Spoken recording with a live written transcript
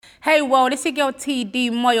Hey, well, this is your girl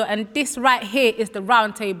TD Moyo, and this right here is the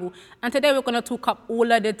round table. And today we're gonna talk up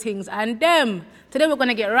all of the things and them. Today we're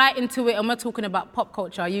gonna get right into it, and we're talking about pop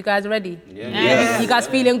culture. Are you guys ready? Yeah. You guys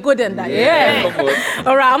feeling good in that? Yeah.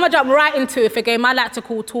 All right, I'm gonna jump right into it. A game I like to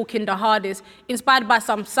call Talking the Hardest, inspired by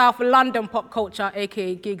some South London pop culture,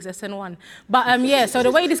 aka Gigs SN1. But yeah, so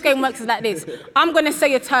the way this game works is like this. I'm gonna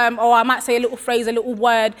say a term, or I might say a little phrase, a little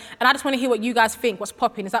word, and I just wanna hear what you guys think, what's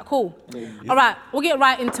popping. Is that cool? Yeah. All right, we'll get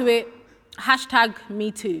right into it. Hashtag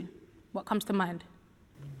Me Too. What comes to mind?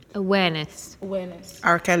 Awareness.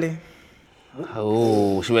 R. Kelly.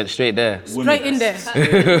 Oh, she went straight there. Straight in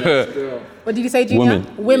there. What did you say, Junior?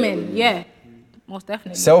 Women, yeah. Most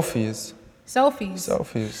definitely. Selfies.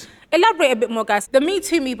 Elaborate a bit more, guys. The Me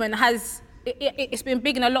Too movement it's been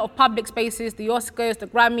big in a lot of public spaces, the Oscars, the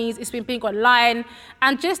Grammys, it's been big online.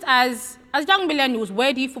 And just as young millennials,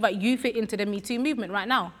 where do you feel that you fit into the Me Too movement right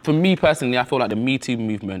now? For me personally, I feel like the Me Too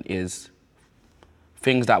movement is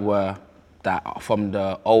things that are from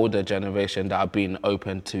the older generation that are being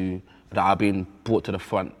brought to the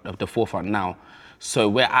forefront now. So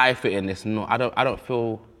where I fit in is not, I don't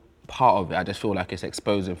feel part of it. I just feel like it's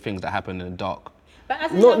exposing things that happen in the dark.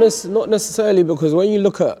 Not necessarily, because when you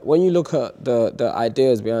look at the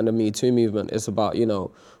ideas behind the Me Too movement, it's about, you know,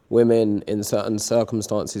 women in certain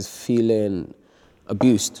circumstances feeling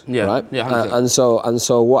abused, right? Yeah. And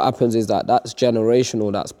so what happens is that's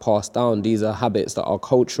generational, that's passed down. These are habits that are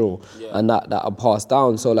cultural and that are passed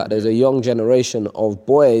down. So like there's a young generation of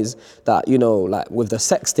boys that, you know, like with the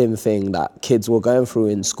sexting thing that kids were going through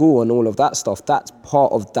in school and all of that stuff, that's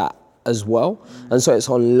part of that as well. And so it's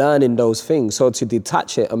on learning those things. So to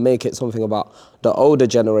detach it and make it something about the older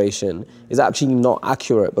generation is actually not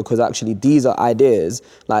accurate, because actually these are ideas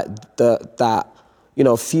like that, you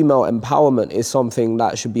know, female empowerment is something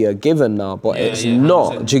that should be a given now, but it's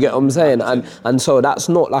not. 100%. Do you get what I'm saying? And so that's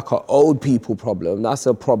not like an old people problem. That's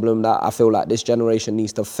a problem that I feel like this generation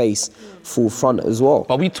needs to face full front as well.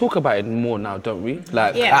 But we talk about it more now, don't we?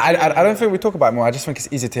 Like, I don't think we talk about it more. I just think it's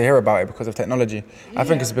easy to hear about it because of technology. I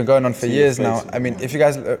think it's been going on for years now. I mean, if you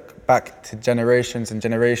guys look back to generations and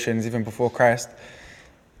generations, even before Christ,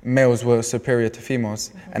 males were superior to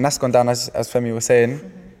females. And that's gone down, as Femi was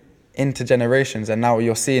saying, into generations, and now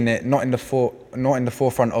you're seeing it not in the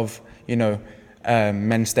forefront of, you know,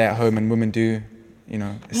 men stay at home and women do, you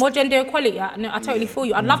know. More gender equality. I totally feel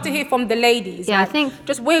you. I'd love to hear from the ladies. Yeah, like, I think.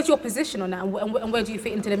 Just where's your position on that, and where do you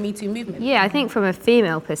fit into the Me Too movement? Yeah, I think from a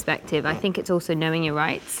female perspective, I think it's also knowing your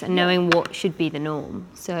rights and knowing what should be the norm.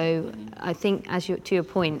 So I think, to your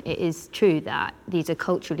point, it is true that these are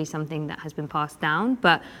culturally something that has been passed down,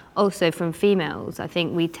 but also from females, I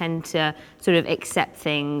think we tend to sort of accept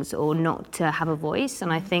things or not to have a voice.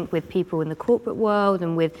 And I think with people in the corporate world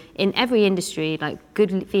and in every industry, like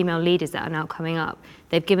good female leaders that are now coming up,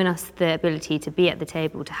 they've given us the ability to be at the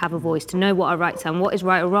table, to have a voice, to know what our rights are and what is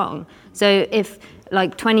right or wrong. So if,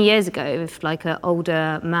 like 20 years ago, if like an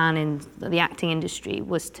older man in the acting industry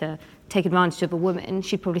was to take advantage of a woman,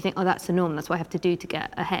 she'd probably think, oh, that's the norm, that's what I have to do to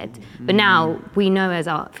get ahead. But now we know as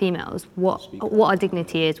our females what our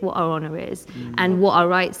dignity is, what our honour is, and what our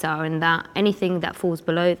rights are, and that anything that falls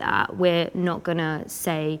below that, we're not gonna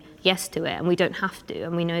say yes to it, and we don't have to,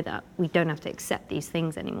 and we know that we don't have to accept these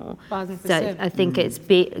things anymore. 1,000%. So I think it's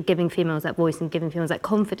giving females that voice and giving females that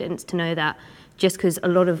confidence to know that just because a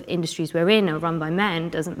lot of industries we're in are run by men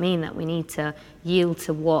doesn't mean that we need to yield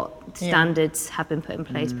to what standards have been put in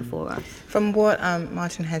place before us. From what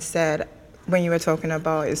Martin has said, when you were talking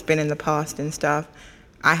about it's been in the past and stuff,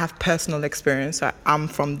 I have personal experience. So I'm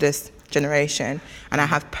from this generation, and I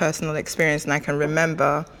have personal experience, and I can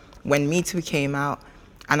remember when Me Too came out,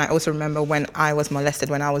 and I also remember when I was molested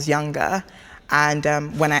when I was younger, and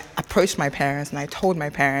when I approached my parents and I told my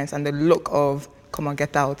parents, and the look of, come on,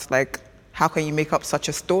 get out, like, how can you make up such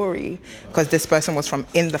a story? Because this person was from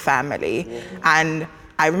in the family. And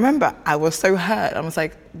I remember I was so hurt. I was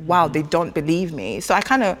like, wow, they don't believe me. So I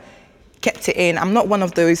kind of kept it in. I'm not one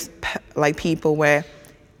of those like people where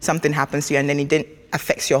something happens to you and then it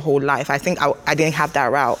affects your whole life. I think I didn't have that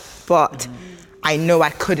route, but I know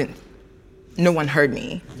I couldn't. No one heard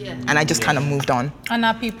me, and I just kind of moved on. And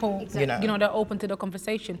now people, you know, they're open to the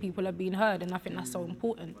conversation. People are being heard, and I think that's so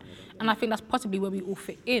important. And I think that's possibly where we all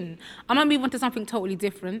fit in. I'm gonna move on to something totally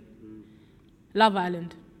different. Love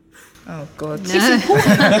Island. Oh God. No. It's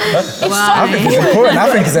important.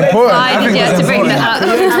 I think it's important. Why did you have to bring that up?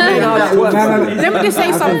 Let me just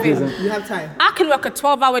say something. You have time. I can work a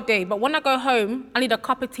 12-hour day, but when I go home, I need a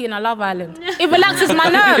cup of tea and a Love Island. It relaxes my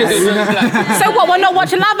nerves. So what, we're not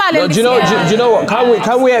watching Love Island do you know what?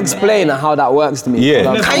 Can we explain how that works to me?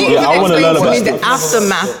 Can you even explain to me the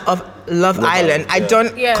aftermath of Love Island. I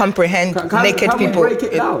don't comprehend naked can we people. break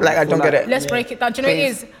it down? Like, I don't get it. Let's break it down. Do you know what it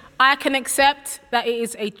is? I can accept that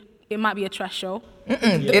it might be a trash show.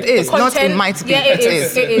 It is, not it might be. Yeah, it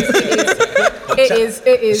is.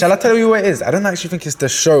 It is. Shall I tell you what it is? I don't actually think it's the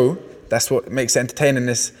show that's what makes it entertaining.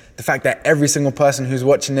 Is the fact that every single person who's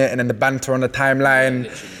watching it and then the banter on the timeline,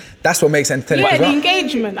 that's what makes it entertaining. Yeah, the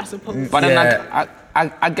engagement, I suppose. But then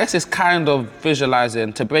I guess it's kind of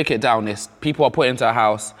visualizing, to break it down, is people are put into a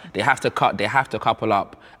house, they have to couple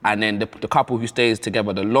up, and then the couple who stays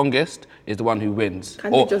together the longest is the one who wins.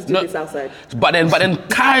 Can you just do this outside? But then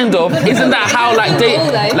kind of, isn't that how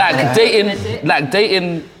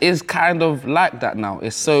dating is kind of like that now?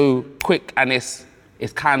 It's so quick and it's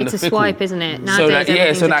kind of It's a fickle. swipe, isn't it? So Nowadays,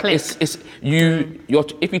 everything's a click. it's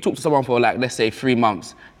if you talk to someone for like, let's say 3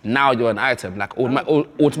 months, now you're an item, like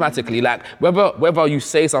automatically, like whether you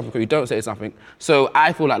say something or you don't say something. So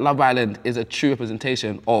I feel like Love Island is a true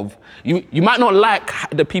representation of, you might not like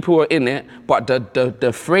the people who are in it, but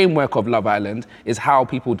the framework of Love Island is how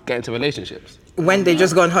people get into relationships. When they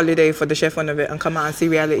just go on holiday for the sheer fun of it and come out and see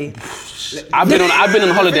reality. I've been on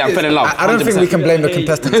holiday and fell in love. I don't think 100%. we can blame the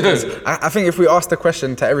contestants. 'Cause I think if we asked the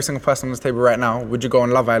question to every single person on this table right now, would you go on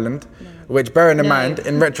Love Island? Which, bearing in mind,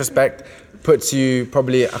 in retrospect, puts you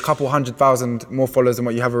probably a couple 100,000 more followers than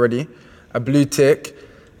what you have already, a blue tick,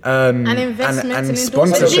 and investments and and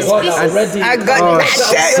sponsorship. endorsements. I got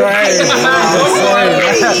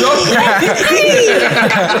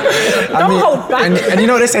Don't hold back. And you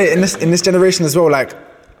know what they say in this generation as well, like,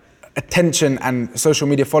 attention and social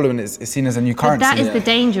media following is seen as a new But currency. that is the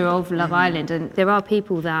danger of Love Island, and there are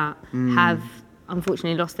people that have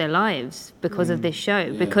unfortunately lost their lives because of this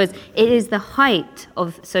show, because it is the height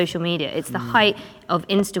of social media, it's the height of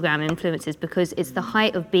Instagram influencers, because it's the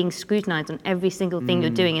height of being scrutinized on every single thing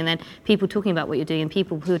you're doing, and then people talking about what you're doing and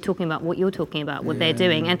people who are talking about what you're talking about, what they're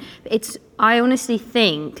doing. And I honestly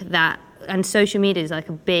think that, and social media is like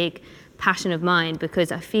a big passion of mine,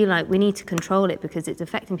 because I feel like we need to control it because it's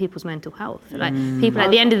affecting people's mental health. Like people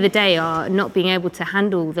at the end of the day are not being able to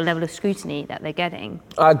handle the level of scrutiny that they're getting.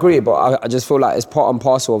 I agree, but I just feel like it's part and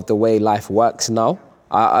parcel of the way life works now.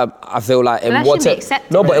 I feel like in that should be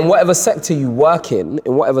accepted. no, but in whatever sector you work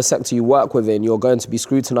within, you're going to be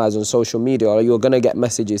scrutinised on social media, or you're going to get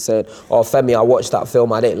messages saying, "Oh, Femi, I watched that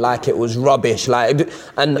film, I didn't like it, it was rubbish." Like,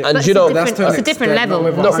 and you know, it's a different level.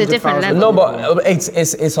 It's a different level. No, but it's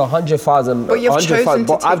 100,000. But you've chosen to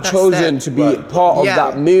But I've take that chosen step. to be part of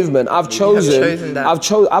that movement. I've chosen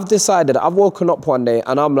that. I've decided. I've woken up one day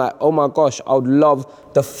and I'm like, oh my gosh, I would love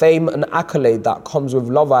the fame and accolade that comes with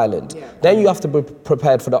Love Island. Then you have to be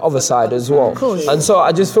prepared for the other side as well. Of course. And so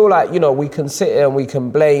I just feel like, you know, we can sit here and we can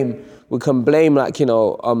blame like, you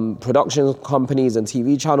know, production companies and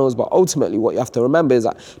TV channels, but ultimately what you have to remember is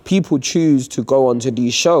that people choose to go onto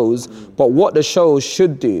these shows, but what the shows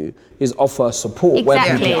should do is offer support when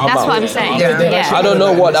Exactly, people come that's out. what I'm saying. Yeah. I don't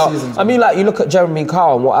know what I mean, like, you look at Jeremy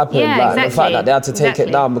Kyle and what happened, Yeah, like the fact exactly. that they had to take Exactly.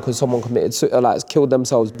 it down because someone killed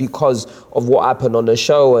themselves because of what happened on the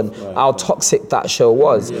show and how toxic that show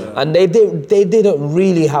was. And they didn't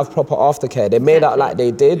really have proper aftercare. They made out like they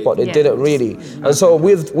did, but they didn't really. And so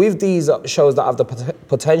with these shows that have the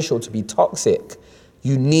potential to be toxic,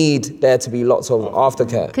 you need there to be lots of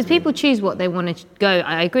aftercare. Because people choose what they want to go.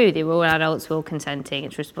 I agree with you, we're all adults, we're all consenting,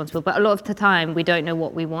 it's responsible. But a lot of the time, we don't know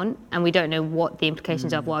what we want and we don't know what the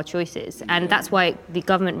implications are of our choices. And that's why the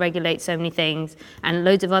government regulates so many things and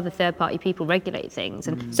loads of other third-party people regulate things.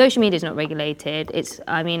 And social media is not regulated. It's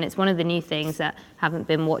one of the new things that haven't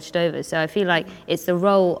been watched over. So I feel like it's the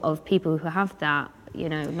role of people who have that, you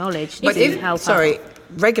know, knowledge But to help out.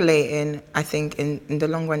 regulating, I think in the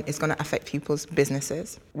long run is going to affect people's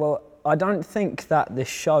businesses. Well, I don't think that this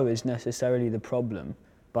show is necessarily the problem,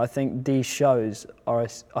 but I think these shows are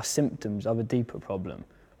symptoms of a deeper problem.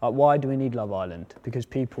 Like, why do we need Love Island? Because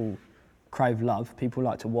people crave love. People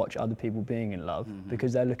like to watch other people being in love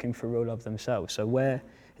because they're looking for real love themselves. So where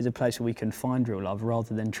is a place where we can find real love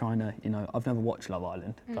rather than trying to, you know, I've never watched Love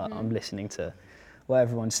Island, but I'm listening to what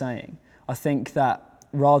everyone's saying. I think that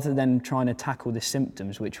rather than trying to tackle the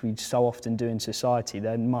symptoms, which we so often do in society,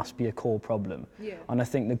 there must be a core problem. Yeah. And I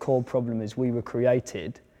think the core problem is we were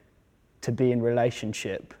created to be in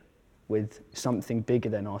relationship with something bigger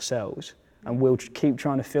than ourselves. And we'll keep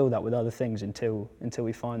trying to fill that with other things until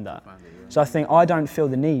we find that. So I think I don't feel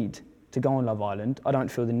the need to go on Love Island. I don't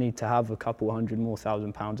feel the need to have a couple hundred more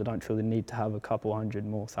 £1,000. I don't feel the need to have a couple hundred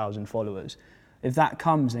more thousand followers. If that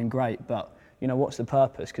comes, then great, but you know, what's the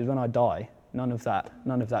purpose? Because when I die, None of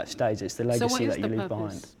that stays. It's the legacy that you leave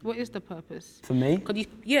behind. What is the purpose? For me? For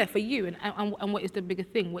you, and what is the bigger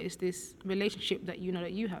thing? What is this relationship that you know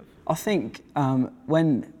that you have? I think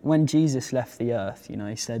when Jesus left the earth,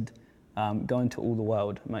 he said, go into all the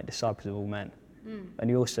world, make disciples of all men. And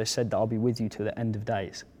he also said that I'll be with you till the end of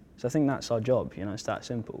days. So I think that's our job, it's that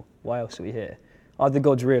simple. Why else are we here? Either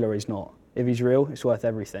God's real or he's not. If he's real, it's worth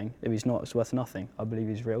everything. If he's not, it's worth nothing. I believe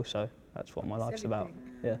he's real, so that's what my life's about.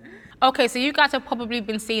 Yeah. Okay, so you guys have probably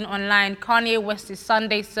been seeing online Kanye West's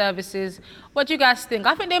Sunday services. What do you guys think?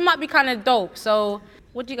 I think they might be kind of dope. So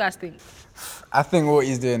what do you guys think? I think what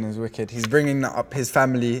he's doing is wicked. He's bringing up his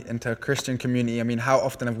family into a Christian community. I mean, how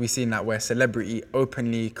often have we seen that where a celebrity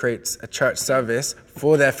openly creates a church service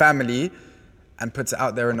for their family and puts it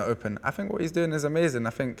out there in the open? I think what he's doing is amazing.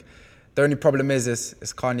 I think the only problem is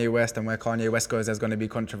Kanye West, and where Kanye West goes, there's going to be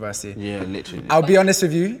controversy. Yeah, literally. I'll be honest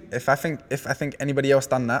with you. If I think anybody else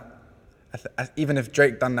done that, even if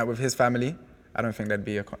Drake done that with his family, I don't think there'd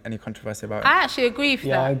be any controversy about it. I actually agree with that.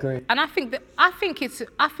 Yeah, I agree. And I think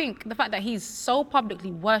the fact that he's so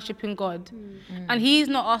publicly worshipping God, and he's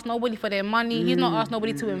not asked nobody for their money, he's not asked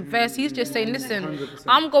nobody to invest. He's just saying, listen, 100%.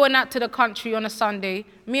 I'm going out to the country on a Sunday.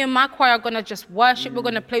 Me and my choir are gonna just worship. We're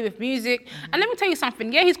gonna play with music. And let me tell you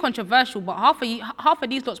something. Yeah, he's controversial, but half of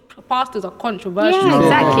these lots pastors are controversial. Yeah,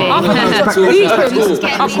 exactly. Half of these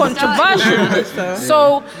are controversial.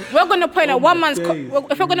 So we're gonna point at one man's.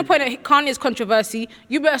 If we're gonna point at Kanye's controversy,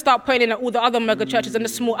 you better start pointing at all the other mega churches and the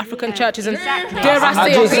small African churches. And dare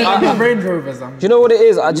I say, Range Rovers. Do you know what it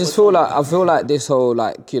is? I feel like this whole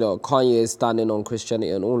Kanye is standing on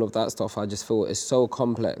Christianity and all of that stuff. I just feel it's so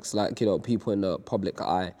complex. People in the public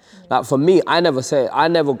eye. Like for me, I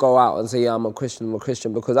never go out and say, yeah, I'm a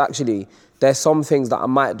Christian, because actually there's some things that I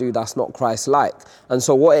might do that's not Christ-like. And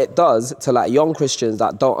so what it does to young Christians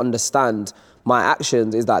that don't understand my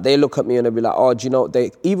actions is that they look at me and they'll be like, oh, do you know,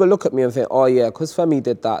 they either look at me and think, oh yeah, because Femi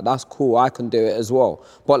did that, that's cool, I can do it as well.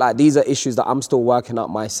 But these are issues that I'm still working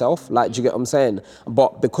out myself, do you get what I'm saying?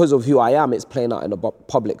 But because of who I am, it's playing out in the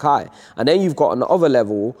public eye. And then you've got on the other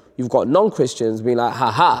level, you've got non-Christians being like,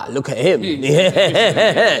 haha, look at him.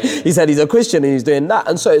 He said he's a Christian and he's doing that.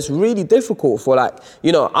 And so it's really difficult for I'm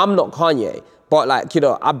not Kanye. But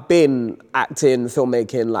I've been acting,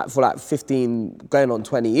 filmmaking for 15, going on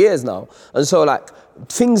 20 years now. And so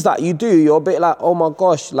things that you do, you're a bit like, oh my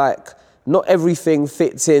gosh, not everything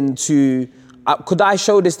fits into, could I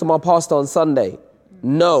show this to my pastor on Sunday?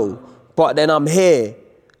 No, but then I'm here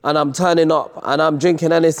and I'm turning up and I'm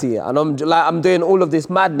drinking Hennessy and I'm doing all of this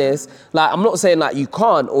madness. I'm not saying you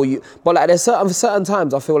can't but there's certain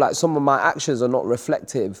times I feel like some of my actions are not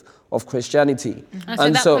reflective of Christianity.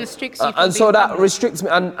 And so that constricts you. And so that restricts me.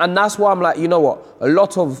 And that's why I'm like, you know what? A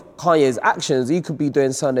lot of Kanye's actions, he could be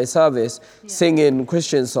doing Sunday service, singing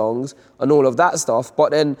Christian songs and all of that stuff.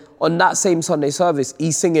 But then on that same Sunday service,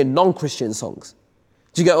 he's singing non-Christian songs.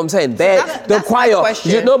 Do you get what I'm saying? The choir, do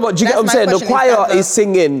you get what I'm saying? The choir is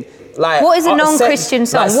singing what is a non-Christian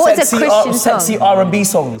song? What is a Christian song? Sexy R&B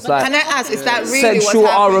songs. Can I ask, is that really sexual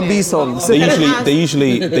what's happening? R&B songs.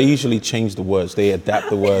 They usually change the words. They adapt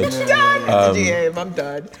the words. I'm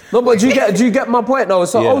done. No, but do you get my point though?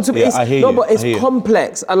 So ultimately, it's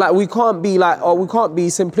complex, and we can't be we can't be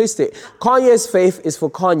simplistic. Kanye's faith is for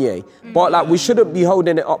Kanye, but we shouldn't be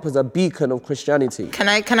holding it up as a beacon of Christianity. Can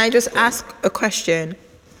I just ask a question?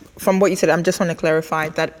 From what you said, I just want to clarify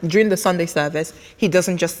that during the Sunday service, he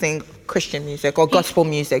doesn't just sing Christian music or gospel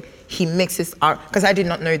music. He mixes because I did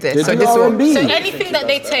not know this. So anything that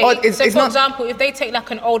they take, for example, if they take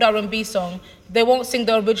an old R&B song, they won't sing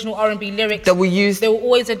the original R&B lyrics. They will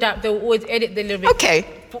always adapt. They will always edit the lyrics. Okay.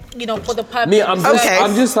 For the purpose. Me, I'm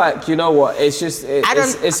just you know what? It's just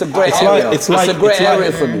it's a great area. It's a great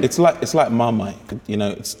area for me. It's like Marmite.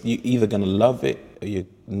 You're either gonna love it or you're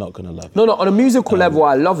not gonna love it. No, on a musical level,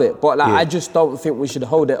 I love it, but I just don't think we should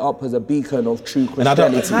hold it up as a beacon of true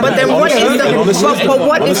Christianity. But then what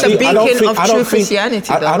is the beacon of true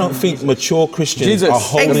Christianity? I don't think mature Christians are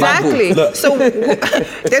holding. Exactly. So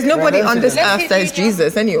there's nobody on this earth that is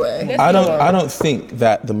Jesus anyway. I don't think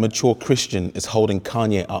that the mature Christian is holding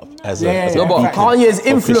Kanye up as a no, but Kanye's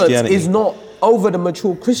influence is not over the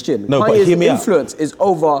mature Christian. No, Kanye's but hear me influence is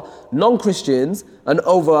over non-Christians and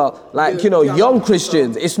over young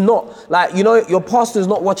Christians. It's not your pastor's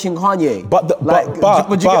not watching Kanye. But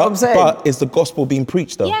you get what I'm saying? But is the gospel being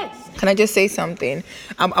preached though? Yes. Can I just say something?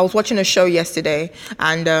 I was watching a show yesterday,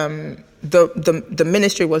 and the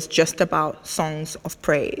ministry was just about songs of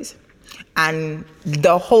praise, and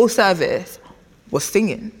the whole service was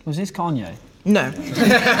singing. Was this Kanye? No. Are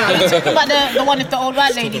you talking about the one with the old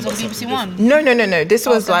white ladies on BBC One? No. This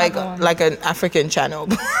was so like another one. an African channel.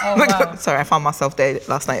 Wow. Sorry, I found myself there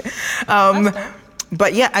last night.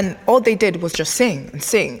 But yeah, and all they did was just sing and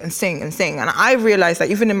sing and sing and sing. And I realized that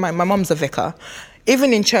even in my mom's a vicar,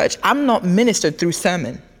 even in church, I'm not ministered through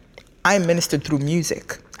sermon. I'm ministered through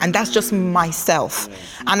music. And that's just myself.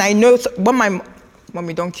 And I know when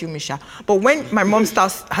Mommy, don't kill me, Sha. But when my mom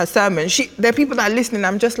starts her sermon, there are people that are listening,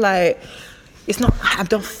 I'm just like, it's not, I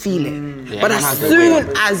don't feel it. Yeah, but as soon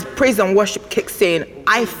as praise and worship kicks in,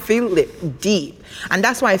 I feel it deep. And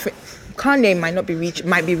that's why I think Kanye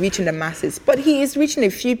might be reaching the masses, but he is reaching a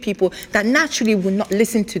few people that naturally will not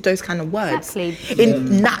listen to those kind of words. Exactly.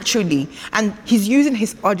 Naturally. And he's using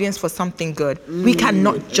his audience for something good. We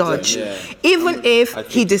cannot judge. Even if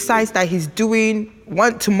he decides that he's doing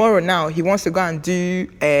tomorrow now, he wants to go and do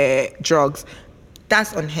drugs,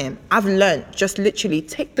 that's on him. I've learned just literally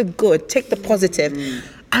take the good, take the positive,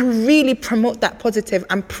 and really promote that positive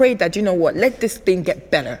and pray that, you know what, let this thing get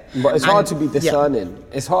better. But it's hard to be discerning.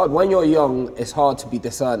 Yeah. It's hard, when you're young, it's hard to be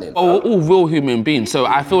discerning. We're all real human beings. So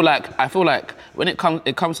I feel like when it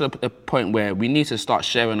comes to a point where we need to start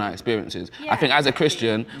sharing our experiences. I think as a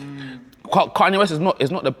Christian, Kanye West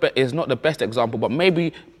is not the best example, but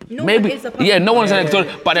maybe no one's an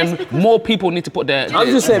example. But then more people need to put their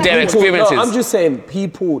experiences. I'm just saying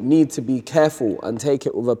people need to be careful and take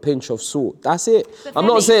it with a pinch of salt. That's it. I'm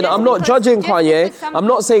not judging Kanye. I'm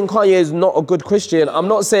not saying Kanye is not a good Christian. I'm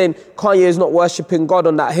not saying Kanye is not worshipping God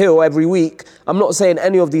on that hill every week. I'm not saying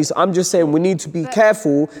any of these. I'm just saying we need to be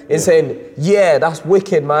careful in saying, yeah, that's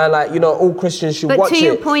wicked, man. Like, all Christians should watch it. But to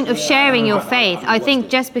your point of sharing your faith, I think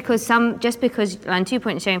just because, and to your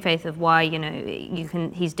point of sharing faith of why,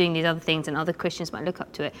 he's doing these other things and other Christians might look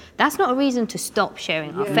up to it, that's not a reason to stop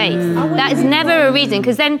sharing our faith. That is never a reason,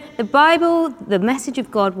 because then the Bible, the message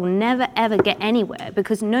of God will never ever get anywhere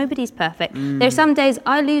because nobody's perfect. There's some days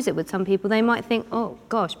I lose it with some people. They might think, oh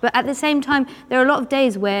gosh, but at the same time, there are a lot of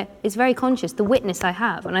days where it's very conscious, the witness I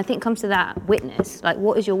have, and I think it comes to that witness, like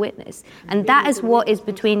what is your witness? And that is what is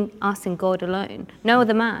between us and God alone, no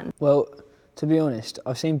other man. Well, to be honest,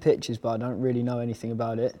 I've seen pictures, but I don't really know anything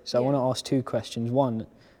about it. So I want to ask two questions. One,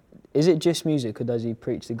 is it just music, or does he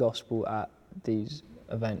preach the gospel at these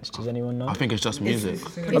events? Does anyone know? I think it's just music.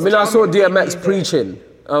 I saw DMX preaching.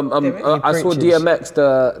 I saw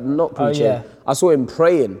DMX not preaching. I saw him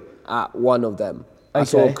praying at one of them. I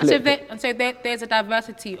saw a clip. So there's a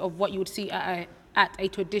diversity of what you would see at a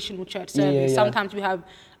traditional church service. Sometimes you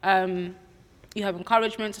have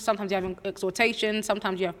encouragement, sometimes you have exhortation,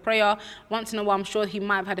 sometimes you have prayer. Once in a while, I'm sure he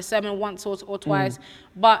might have had a sermon once or twice,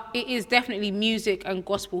 but it is definitely music and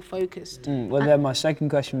gospel focused. Well, then my second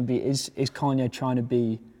question would be, is Kanye trying to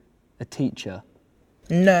be a teacher?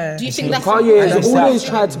 No. Do you think that's... Kanye has always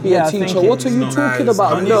tried to be a teacher. What are you talking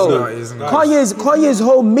about? No. Kanye's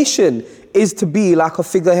whole mission is to be like a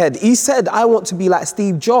figurehead. He said, I want to be like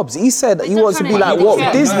Steve Jobs. He said he wants to be like Walt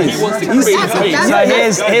Disney.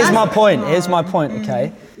 Here's my point. Here's my point,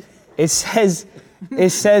 okay? It says,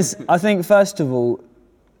 I think, first of all,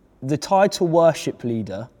 the title worship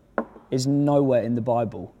leader is nowhere in the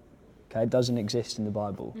Bible. Okay, it doesn't exist in the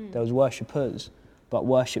Bible. There was worshippers, but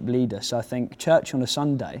worship leader. So I think church on a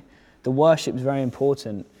Sunday, the worship is very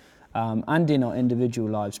important. And in our individual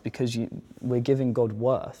lives, because we're giving God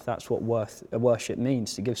worth. That's what worship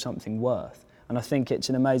means, to give something worth. And I think it's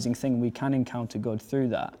an amazing thing. We can encounter God through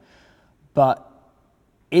that. But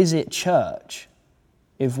is it church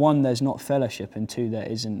if one, there's not fellowship, and two, there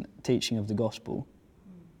isn't teaching of the gospel?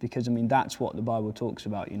 Because, that's what the Bible talks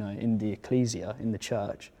about, in the ecclesia, in the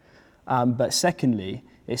church. But secondly,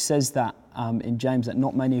 it says that in James that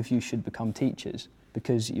not many of you should become teachers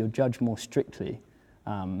because you're judged more strictly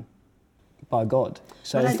by God.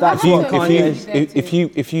 So if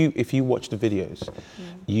you watch the videos,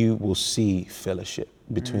 you will see fellowship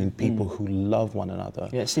between people who love one another.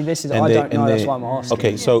 Yeah, see, I don't know, that's why I'm asking.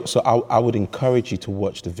 Okay, so I would encourage you to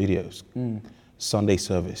watch the videos. Sunday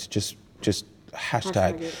service, just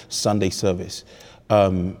hashtag Sunday service.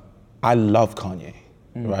 I love Kanye,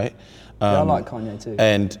 right? I like Kanye too.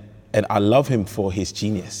 And I love him for his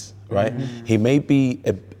genius, right? He may be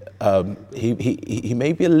he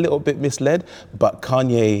may be a little bit misled, but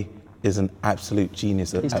Kanye is an absolute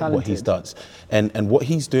genius at what he does. And what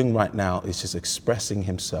he's doing right now is just expressing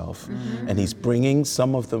himself, and he's bringing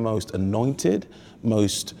some of the most anointed,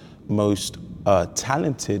 most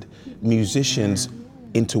talented musicians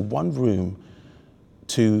into one room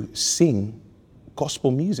to sing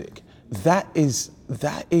gospel music. That is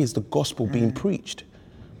the gospel being preached.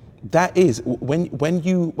 That is, when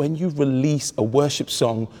you release a worship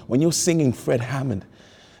song, when you're singing Fred Hammond,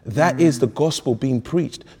 That is the gospel being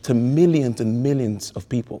preached to millions and millions of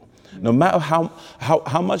people. No matter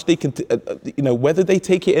how much they can, whether they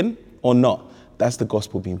take it in or not, that's the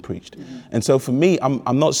gospel being preached. And so for me,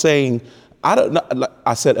 I'm not saying, I don't know, like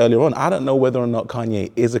I said earlier on, I don't know whether or not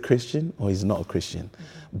Kanye is a Christian or he's not a Christian.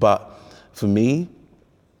 But for me,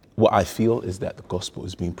 what I feel is that the gospel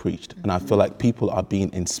is being preached. And I feel like people are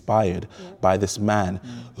being inspired by this man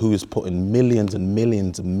who is putting millions and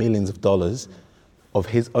millions and millions of dollars of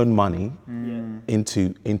his own money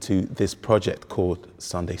into this project called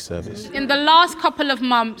Sunday Service. In the last couple of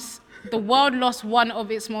months, the world lost one of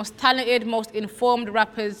its most talented, most informed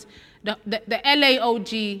rappers, the LA OG,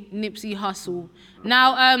 Nipsey Hussle.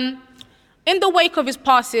 Now, in the wake of his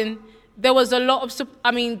passing, there was a lot of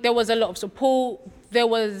support. There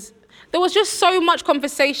was just so much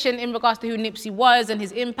conversation in regards to who Nipsey was and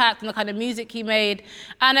his impact and the kind of music he made.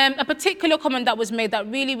 And a particular comment that was made that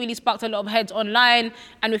really, really sparked a lot of heads online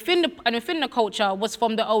and within the culture was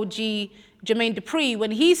from the OG Jermaine Dupri when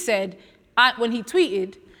he said, when he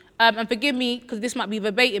tweeted, and forgive me because this might be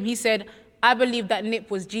verbatim, he said, "I believe that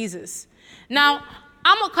Nip was Jesus." Now,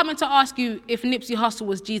 I'm not coming to ask you if Nipsey Hussle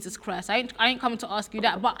was Jesus Christ. I ain't coming to ask you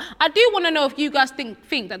that. But I do want to know if you guys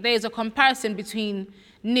think that there's a comparison between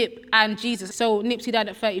Nip and Jesus. So Nipsey died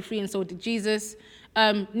at 33 and so did Jesus.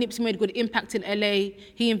 Nipsey made a good impact in LA.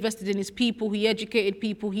 He invested in his people. He educated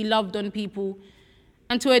people. He loved on people.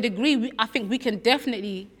 And to a degree, I think we can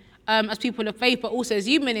definitely, as people of faith, but also as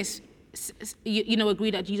humanists,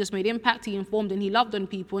 agree that Jesus made impact, he informed and he loved on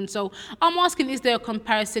people. And so I'm asking, is there a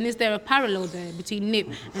comparison, is there a parallel there between Nip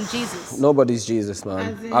and Jesus? Nobody's Jesus,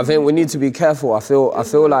 man. I think we need to be careful. I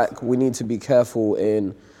feel like we need to be careful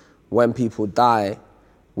in when people die,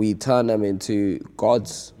 we turn them into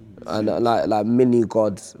gods and like mini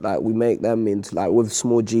gods. Like we make them into like with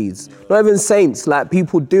small G's. Not even saints, like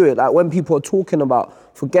people do it. Like when people are talking about,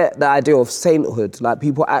 forget the idea of sainthood, like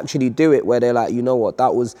people actually do it where they're like, you know what,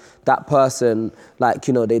 that was that person, like,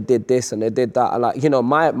 they did this and they did that. Like,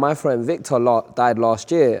 my friend Victor died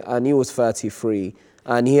last year and he was 33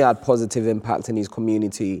 and he had positive impact in his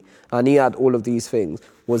community and he had all of these things.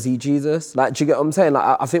 Was he Jesus? Like, do you get what I'm saying?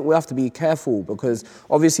 Like, I think we have to be careful because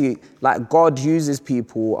obviously, like, God uses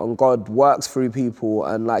people and God works through people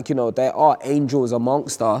and, like, there are angels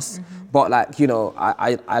amongst us, but, like,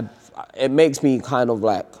 it makes me kind of,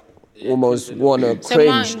 like, almost want to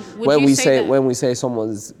cringe when we say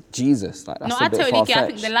someone's Jesus. Like, that's a bit totally get. I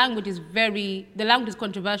think far-fetched. the language is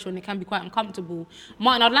controversial and it can be quite uncomfortable.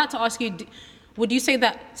 Martin, I'd like to ask you, would you say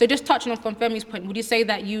that, so just touching on Femi's point, would you say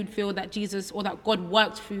that you'd feel that Jesus or that God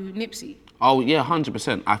worked through Nipsey? Oh yeah,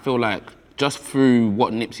 100%. I feel like just through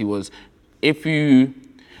what Nipsey was,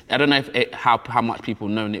 I don't know how much people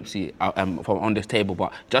know Nipsey from on this table,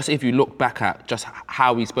 but just if you look back at just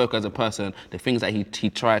how he spoke as a person, the things that he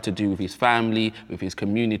tried to do with his family, with his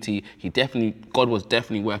community, God was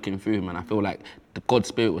definitely working through him, and I feel like the God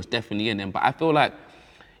spirit was definitely in him. But I feel like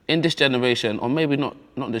in this generation, or maybe not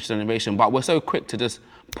this generation, but we're so quick to just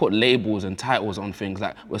put labels and titles on things.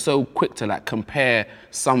 Like we're so quick to like compare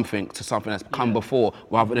something to something that's come before,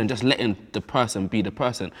 rather than just letting the person be the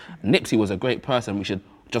person. Nipsey was a great person. We should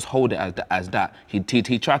just hold it as that. He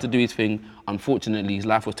tried to do his thing. Unfortunately, his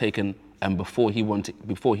life was taken before he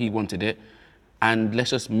wanted it. And let's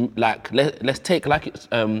just let's take, like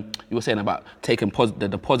you were saying about taking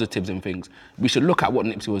the positives in things. We should look at what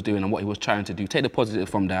Nipsey was doing and what he was trying to do. Take the positive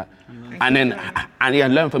from that, and then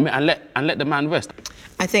learn from it and let the man rest.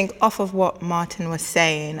 I think off of what Martin was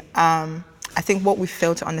saying, I think what we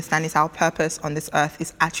fail to understand is our purpose on this earth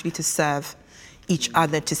is actually to serve each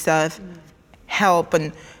other, to serve, help,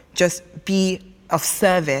 and just be of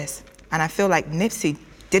service. And I feel like Nipsey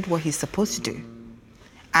did what he's supposed to do,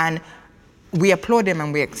 and we applaud him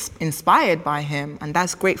and we're inspired by him, and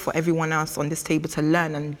that's great for everyone else on this table to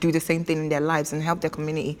learn and do the same thing in their lives and help their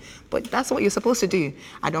community. But that's what you're supposed to do.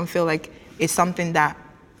 I don't feel like it's something that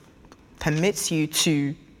permits you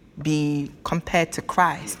to be compared to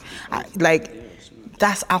Christ.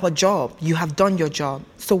 That's our job. You have done your job.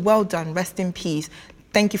 So well done, rest in peace.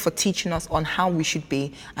 Thank you for teaching us on how we should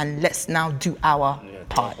be, and let's now do our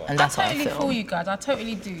part. And that's how I feel. I totally feel you guys, I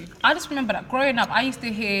totally do. I just remember that growing up, I used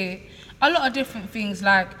to hear a lot of different things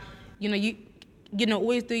like, you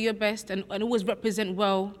always do your best and always represent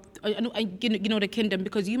well, the kingdom,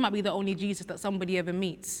 because you might be the only Jesus that somebody ever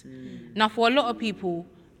meets. Now, for a lot of people,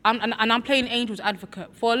 I'm playing angel's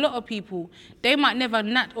advocate, for a lot of people, they might never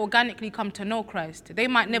organically come to know Christ. They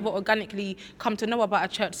might never organically come to know about a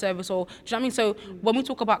church service, or, do you know what I mean? So when we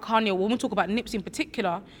talk about Kanye, or when we talk about Nipsey in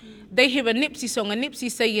particular, they hear a Nipsey song, and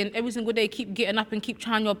Nipsey saying every single day, keep getting up and keep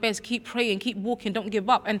trying your best, keep praying, keep walking, don't give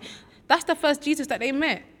up. And That's the first Jesus that they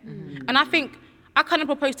met. And I think, I kind of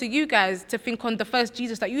propose to you guys to think on the first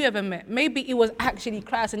Jesus that you ever met. Maybe it was actually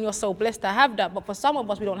Christ and you're so blessed to have that, but for some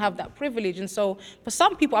of us, we don't have that privilege. And so for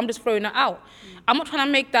some people, I'm just throwing it out. I'm not trying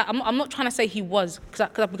to make that, I'm not trying to say he was,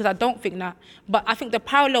 because I don't think that. But I think the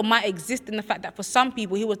parallel might exist in the fact that for some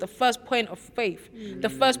people, he was the first point of faith, the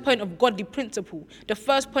first point of godly principle, the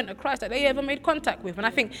first point of Christ that they ever made contact with. And I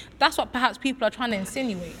think that's what perhaps people are trying to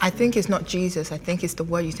insinuate. I think it's not Jesus. I think it's the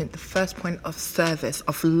word you said, the first point of service,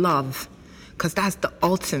 of love. Because that's the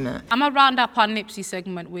ultimate. I'm going to round up our Nipsey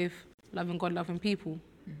segment with loving God, loving people.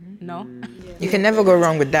 No? You can never go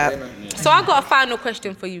wrong with that. So I've got a final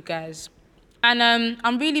question for you guys. And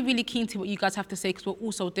I'm really, really keen to what you guys have to say because we're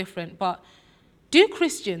all so different. But do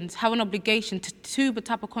Christians have an obligation to the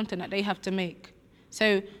type of content that they have to make?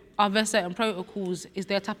 So are there certain protocols? Is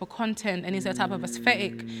there a type of content? And is there a type of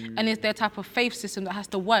aesthetic? And is there a type of faith system that has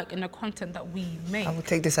to work in the content that we make? I will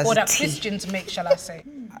take this as or a that tea. Christians make, shall I say?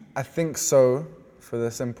 I think so, for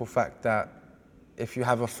the simple fact that if you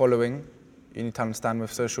have a following, you need to understand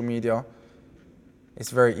with social media,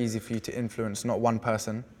 it's very easy for you to influence not one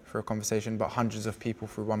person for a conversation, but hundreds of people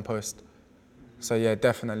through one post. So yeah,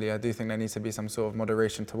 definitely, I do think there needs to be some sort of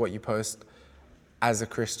moderation to what you post as a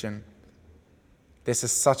Christian. This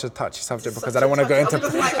is such a touchy subject because I don't want to go into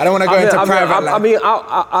private life. I mean,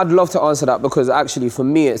 I'd love to answer that because actually for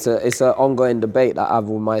me it's an ongoing debate that I have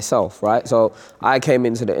with myself, right? So I came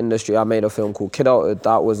into the industry, I made a film called Kidulthood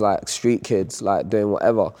that was like street kids, like doing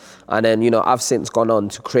whatever. And then, I've since gone on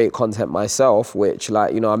to create content myself, which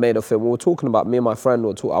I made a film, we were talking about, me and my friend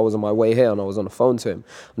I was on my way here and I was on the phone to him.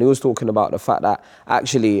 And he was talking about the fact that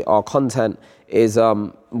actually our content is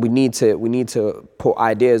we need to put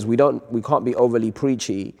ideas. We can't be overly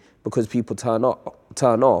preachy because people turn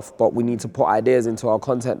off, but we need to put ideas into our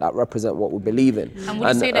content that represent what we believe in. And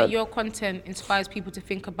would you say that your content inspires people to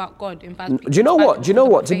think about God? Do you know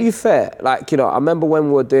what? To be fair, I remember when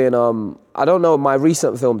we were doing I don't know, my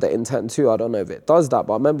recent film, The Intent 2, I don't know if it does that,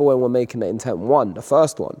 but I remember when we were making The Intent 1, the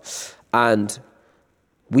first one, and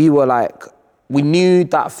we were we knew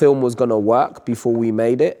that film was gonna work before we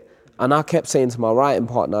made it. And I kept saying to my writing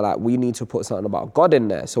partner, we need to put something about God in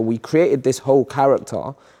there. So we created this whole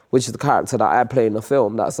character, which is the character that I play in the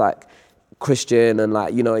film, that's Christian and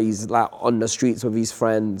he's on the streets with his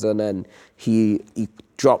friends and then he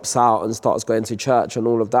drops out and starts going to church and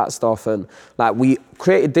all of that stuff. And we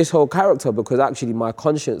created this whole character because actually my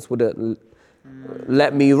conscience wouldn't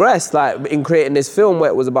let me rest, in creating this film where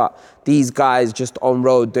it was about these guys just on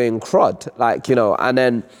road doing crud, and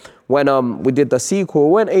then when we did the sequel,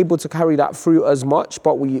 we weren't able to carry that through as much,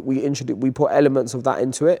 but we put elements of that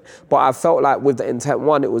into it. But I felt like with The Intent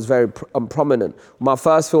 1, it was very prominent. My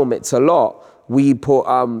first film, It's a Lot, we put,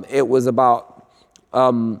 it was about,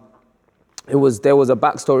 there was a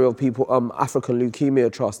backstory of people, African Leukemia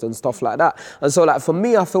Trust and stuff like that. And so for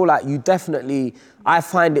me, I feel like I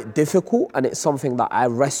find it difficult and it's something that I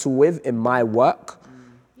wrestle with in my work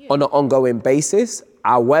on an ongoing basis.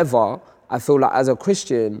 However, I feel like as a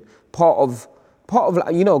Christian, part of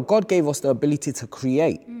God gave us the ability to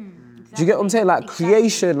create. Do you get what I'm saying?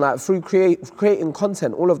 Creation, through creating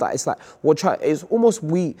content, all of that. It's it's almost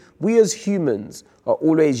we as humans are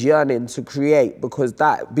always yearning to create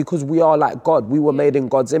because we are like God. We were made in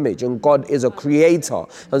God's image and God is a creator.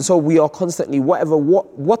 And so we are constantly, whatever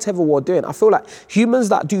we're doing. I feel like humans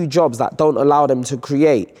that do jobs that don't allow them to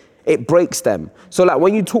create, it breaks them. So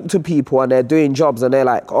when you talk to people and they're doing jobs and they're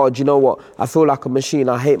like, oh, do you know what? I feel like a machine.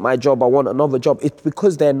 I hate my job. I want another job. It's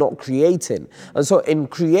because they're not creating. And so in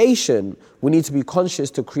creation, we need to be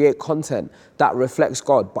conscious to create content that reflects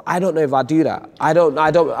God. But I don't know if I do that. I don't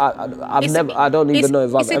even know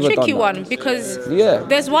if I've ever done that. It's a tricky one because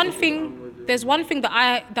there's one thing that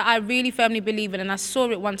I really firmly believe in, and I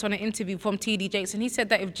saw it once on an interview from TD Jakes, and he said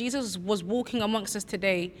that if Jesus was walking amongst us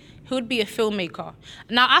today, he would be a filmmaker.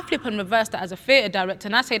 Now, I flip and reverse that as a theatre director,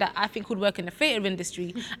 and I say that I think he'd work in the theatre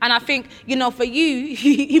industry. And I think, for you,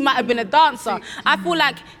 he might have been a dancer. I feel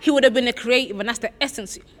like he would have been a creative, and that's the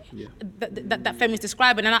essence that Femi's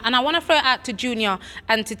describing. And I want to throw it out to Junior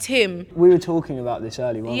and to Tim. We were talking about this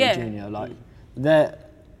earlier, weren't we, Junior?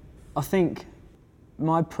 I think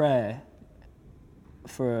my prayer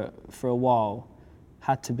for a while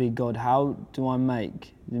had to be, God, how do I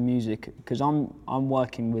make the music? Because I'm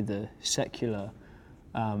working with a secular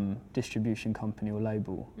distribution company or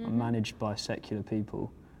label. I'm managed by secular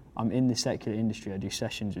people. I'm in the secular industry. I do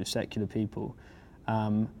sessions with secular people.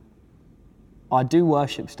 I do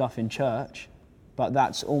worship stuff in church, but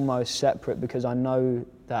that's almost separate because I know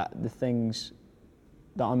that the things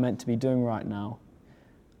that I'm meant to be doing right now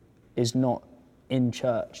is not in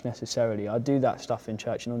church necessarily. I do that stuff in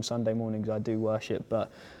church, and on Sunday mornings I do worship,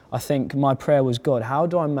 but I think my prayer was, God, how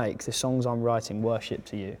do I make the songs I'm writing worship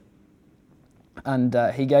to you? And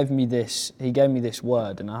he gave me this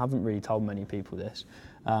word, and I haven't really told many people this,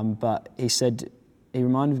 but he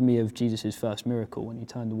reminded me of Jesus' first miracle when he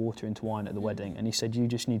turned the water into wine at the wedding, and he said, you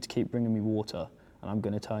just need to keep bringing me water and I'm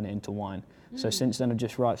going to turn it into wine. So since then I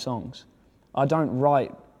just write songs.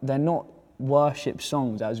 They're not worship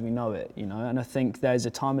songs as we know it, you know, and I think there's a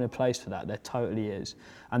time and a place for that, there totally is.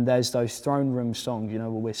 And there's those throne room songs, you know,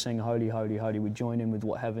 where we're singing holy, holy, holy, we join in with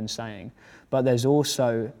what heaven's saying. But there's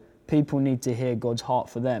also, people need to hear God's heart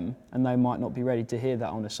for them, and they might not be ready to hear that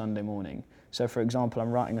on a Sunday morning. So for example,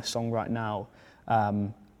 I'm writing a song right now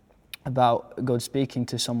about God speaking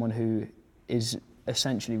to someone who is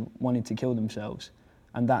essentially wanting to kill themselves.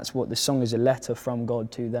 And that's what the song is, a letter from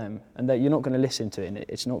God to them. And that you're not going to listen to it, and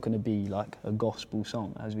it's not going to be like a gospel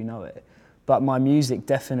song as we know it. But my music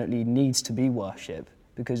definitely needs to be worship,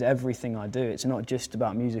 because everything I do, it's not just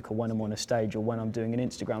about music or when I'm on a stage or when I'm doing an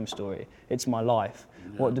Instagram story. It's my life.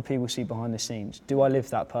 Yeah. What do people see behind the scenes? Do I live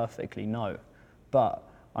that perfectly? No. But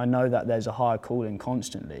I know that there's a higher calling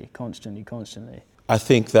constantly. I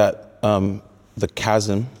think that the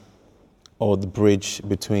chasm or the bridge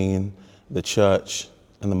between the church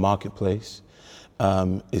and the marketplace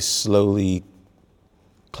is slowly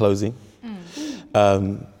closing.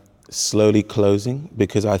 Slowly closing,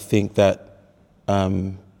 because I think that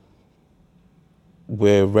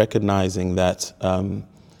we're recognizing that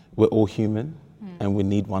we're all human and we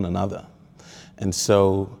need one another. And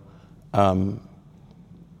so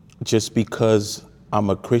just because I'm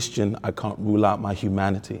a Christian, I can't rule out my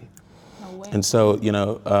humanity. No way. And so, you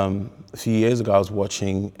know, a few years ago I was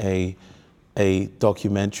watching a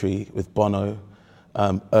documentary with Bono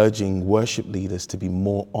urging worship leaders to be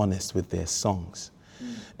more honest with their songs.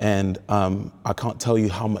 And I can't tell you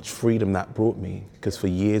how much freedom that brought me, because for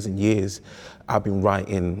years and years, I've been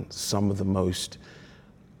writing some of the most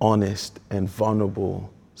honest and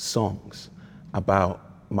vulnerable songs about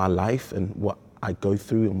my life and what I go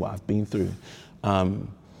through and what I've been through.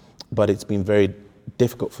 But it's been very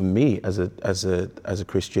difficult for me as a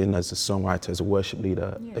Christian, as a songwriter, as a worship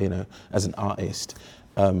leader, you know, as an artist,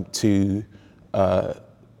 to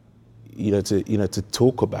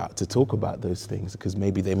talk about those things, because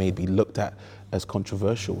maybe they may be looked at as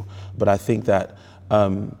controversial. But I think that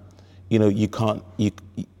you can't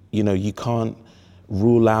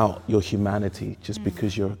rule out your humanity just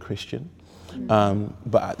because you're a Christian.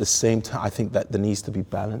 But at the same time, I think that there needs to be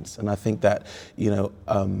balance, and I think that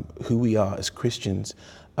who we are as Christians,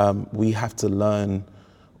 we have to learn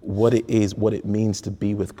what it means to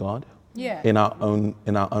be with God. Yeah. In our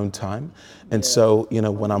own time. And so,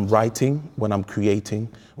 when I'm writing, when I'm creating,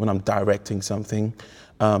 when I'm directing something,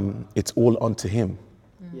 it's all onto Him.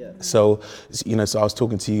 Yeah. So I was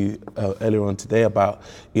talking to you earlier on today about,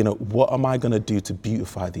 what am I going to do to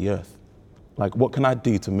beautify the earth? Like, what can I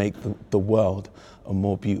do to make the world a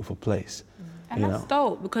more beautiful place? And that's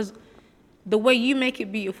dope, because the way you make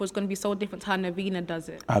it beautiful is going to be so different to how Navina does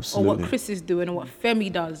it. Absolutely. Or what Chris is doing, or what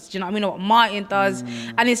Femi does. Do you know what I mean? Or what Martin does.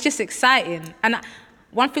 And it's just exciting. And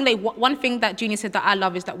one thing that Junior said that I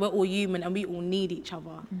love is that we're all human and we all need each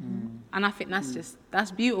other. And I think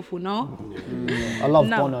that's beautiful, no? I love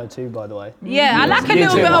Bono too, by the way. Yeah, I like a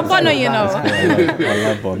little bit of Bono, I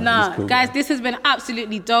love Bono. Nah, cool. Guys, this has been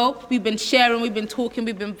absolutely dope. We've been sharing, we've been talking,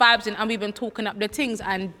 we've been vibing, and we've been talking up the things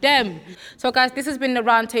and them. So guys, this has been the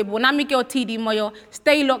round table. Now me girl TD Moyo.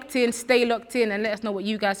 Stay locked in, and let us know what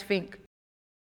you guys think.